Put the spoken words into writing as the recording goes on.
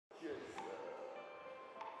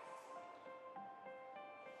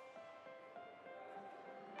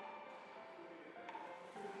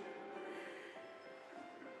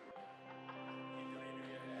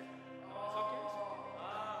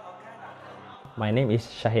my name is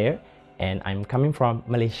Shahir and I'm coming from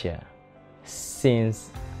Malaysia. Since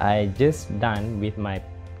I just done with my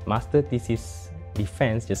master thesis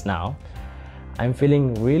defense just now, I'm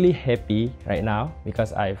feeling really happy right now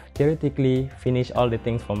because I've theoretically finished all the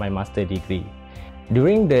things for my master degree.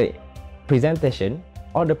 During the presentation,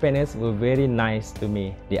 all the panelists were very nice to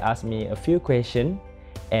me. They asked me a few questions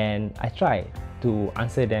and I tried to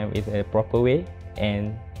answer them in a proper way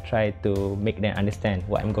and try to make them understand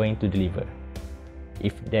what I'm going to deliver.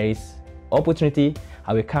 If there is opportunity,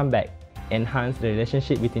 I will come back, enhance the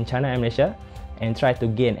relationship between China and Malaysia, and try to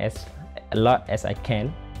gain a lot as I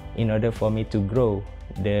can in order for me to grow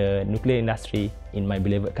the nuclear industry in my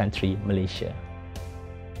beloved country, Malaysia.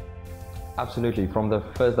 Absolutely. From the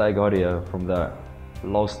first day I got here, from the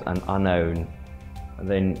lost and unknown, and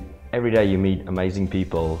then every day you meet amazing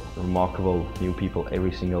people, remarkable new people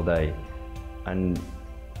every single day. And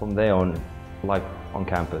from there on, life on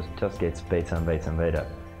campus just gets better and better and better.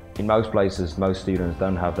 In most places, most students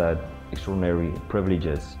don't have that extraordinary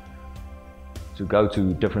privileges to go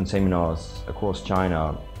to different seminars across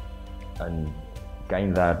China and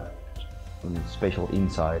gain that special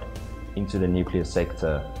insight into the nuclear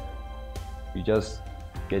sector. You just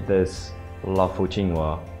get this love for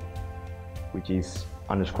Tsinghua, which is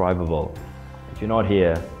indescribable. If you're not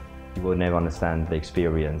here, you will never understand the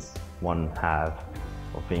experience one have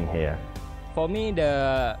of being here. For me,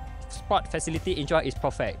 the sport facility in Tsinghua is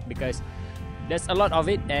perfect because there's a lot of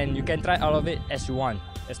it and you can try all of it as you want,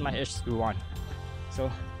 as much as you want.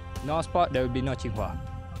 So, no sport, there will be no Tsinghua.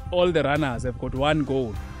 All the runners have got one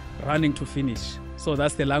goal, running to finish. So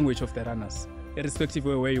that's the language of the runners, irrespective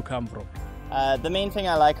of where you come from. The main thing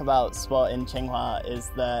I like about sport in Tsinghua is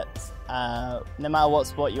that no matter what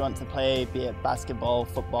sport you want to play, be it basketball,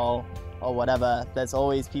 football, or whatever, there's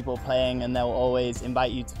always people playing and they'll always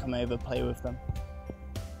invite you to come over play with them.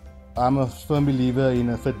 I'm a firm believer in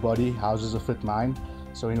a fit body houses a fit mind.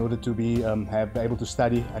 So in order to be able to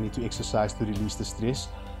study, I need to exercise to release the stress.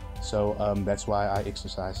 So that's why I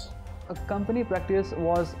exercise. A company practice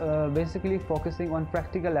was basically focusing on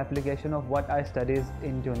practical application of what I studied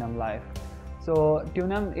in TUNEM life. So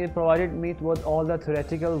TUNEM, it provided me with all the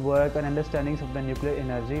theoretical work and understandings of the nuclear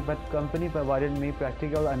energy, but company provided me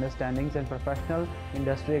practical understandings and professional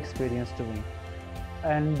industry experience to me.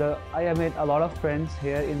 And I have made a lot of friends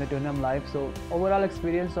here in the TUNEM life, so overall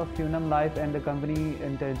experience of TUNEM life and the company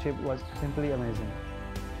internship was simply amazing.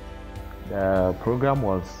 The program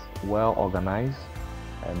was well organized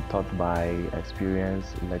and taught by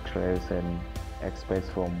experienced lecturers and experts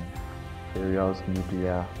from various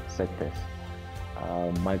nuclear sectors.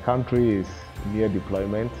 My country is near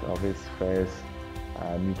deployment of its first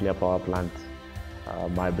nuclear power plant.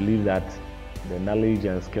 I believe that the knowledge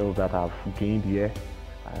and skills that I've gained here,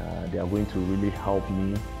 they are going to really help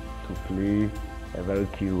me to play a very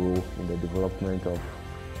key role in the development of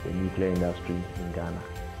the nuclear industry in Ghana.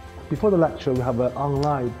 Before the lecture, we have an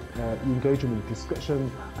online engagement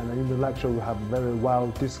discussion, and then in the lecture, we have very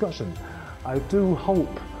well discussion. I do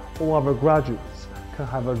hope all our graduates can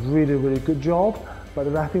have a really, really good job, but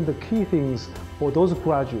I think the key things for those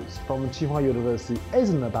graduates from Tsinghua University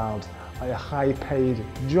isn't about a high-paid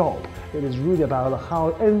job. It is really about how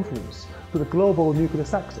it influences to the global nuclear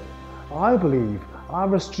sector. I believe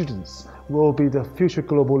our students will be the future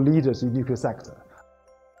global leaders in nuclear sector.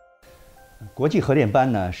 国际核电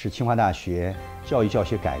班呢，是清华大学教育教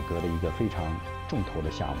学改革的一个非常重头的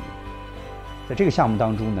项目。在这个项目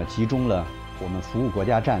当中呢，集中了我们服务国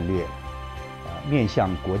家战略，面向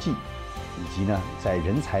国际，以及呢在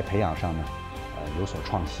人才培养上呢，有所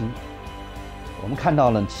创新。我们看到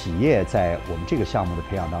了企业在我们这个项目的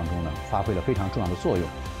培养当中呢，发挥了非常重要的作用，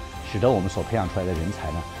使得我们所培养出来的人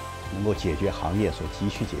才呢，能够解决行业所急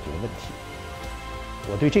需解决的问题。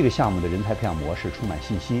我对这个项目的人才培养模式充满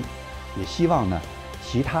信心。 也希望呢，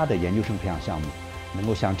其他的研究生培养项目能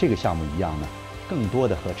够像这个项目一样呢，更多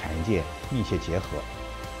的和产业界密切结合，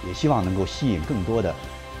也希望能够吸引更多的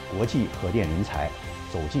国际核电人才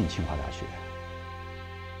走进清华大学。